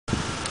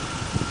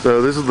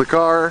So this is the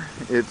car.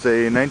 It's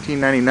a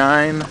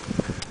 1999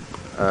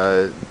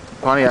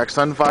 Pontiac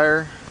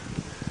Sunfire.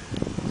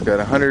 It's got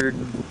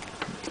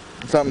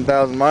 100-something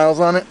thousand miles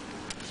on it.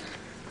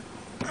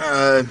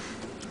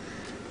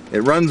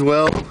 It runs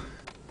well,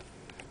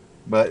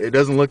 but it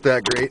doesn't look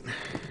that great.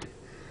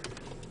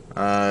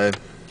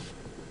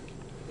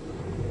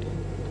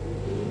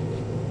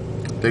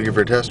 Take it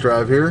for a test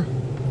drive here.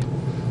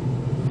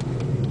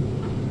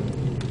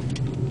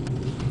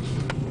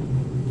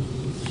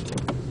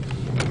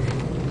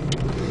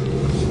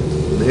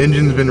 The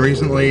engine's been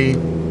recently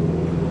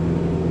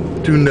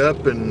tuned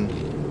up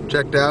and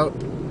checked out,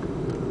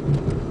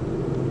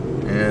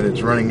 and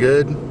it's running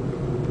good.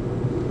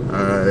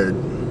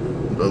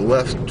 The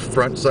left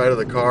front side of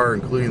the car,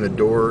 including the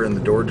door and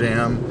the door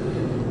jamb,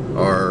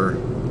 are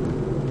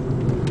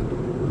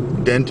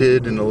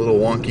dented and a little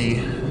wonky,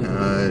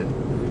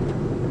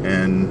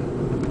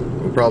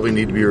 and will probably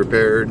need to be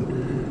repaired.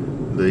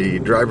 The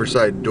driver's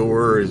side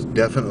door is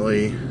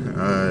definitely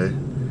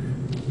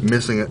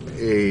missing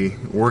a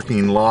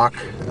working lock.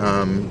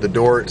 The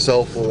door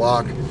itself will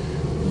lock,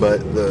 but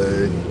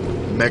the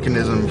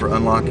mechanism for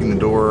unlocking the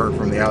door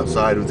from the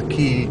outside with the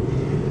key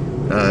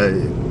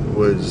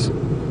was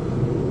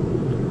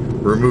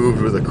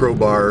removed with a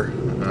crowbar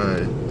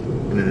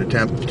in an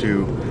attempt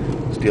to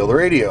steal the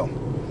radio,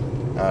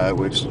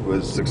 which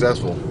was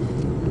successful.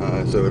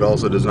 So it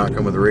also does not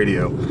come with a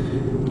radio.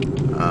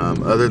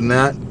 Other than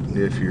that,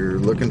 if you're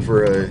looking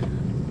for a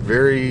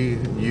very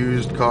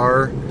used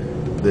car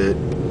that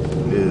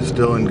is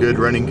still in good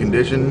running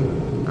condition,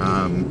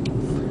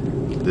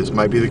 this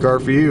might be the car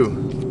for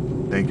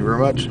you. Thank you very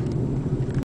much.